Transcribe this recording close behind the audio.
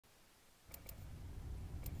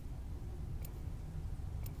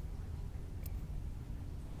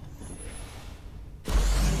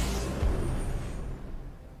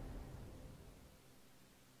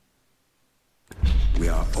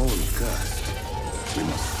cursed. We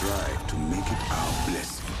must strive to make it our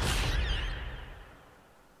blessing.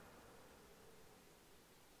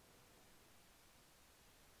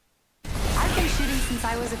 I've been shooting since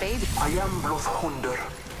I was a baby. I am Bloodhunder.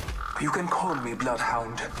 You can call me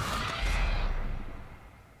Bloodhound.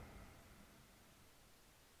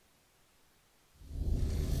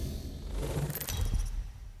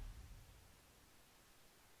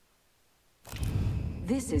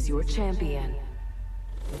 This is your champion.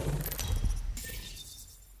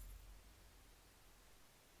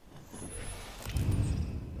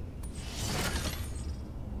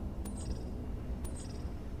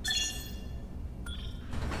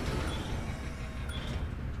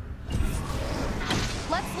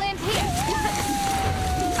 Let's land here.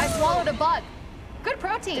 I swallowed a bug. Good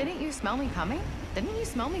protein. Didn't you smell me coming? Didn't you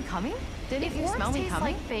smell me coming? Didn't If you worms smell me taste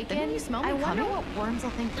coming? like bacon, Didn't you smell me I coming? wonder what worms will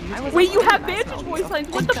think you taste Wait, like. you have Bacon. Vantage voice lines.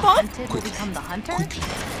 What Think the the fuck? hunted will become the hunter?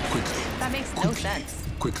 Quickly. That makes no sense.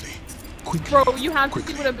 Quickly. Bro, you have to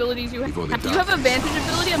see what abilities you have. Before they If you have a Vantage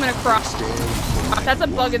ability, I'm gonna cross. That's a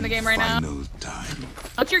bug in the game right now. Final time.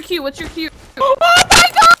 What's your Q? What's your Q? Oh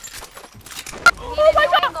my god! Oh my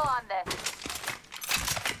god! On this.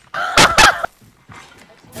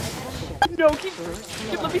 No, keep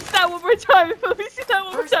let me see that one more time. Let me see that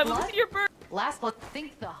one more First time. Let me blood? see your bird. Last blood.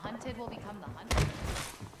 Think the hunted will become the hunter?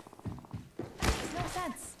 That makes no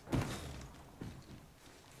sense.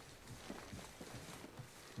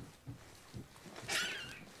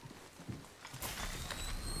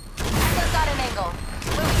 Echo's got an angle.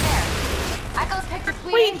 Moving there. Echo's picked a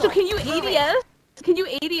sweet Wait, angle. so can you Moving. ADS? Can you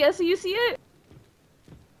ADS so you see it?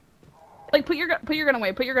 Like put your gun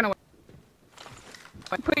away. Put your gun away.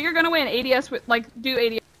 Put your gun away and ADS with like do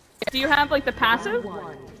ADS. Do you have like the passive?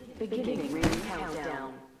 Beginning ring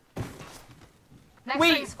countdown. Next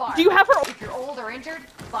Wait, ring's far. do you have her? If you're old or injured,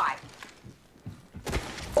 bye.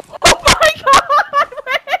 Oh my god!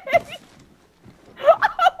 Wait! Oh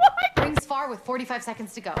my Rings far with 45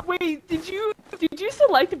 seconds to go. Wait, did you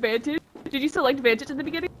select Vantage? Did you select Vantage in the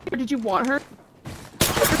beginning, or did you want her?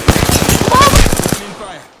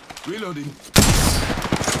 Fire. Reloading.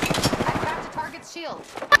 I cracked a target's shield.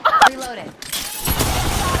 Reload it.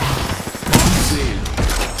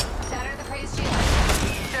 Shatter the praise shield.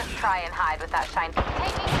 Just try and hide with that shine.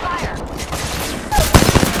 Taking fire.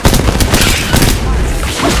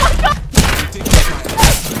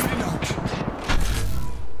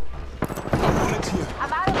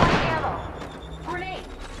 I'm out of my ammo. Grenade.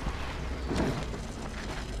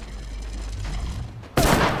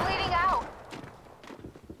 I'm bleeding out.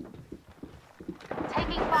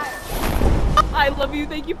 Taking fire. I love you.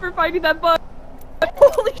 Thank you for finding that bug.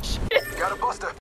 Holy shit! Got a buster.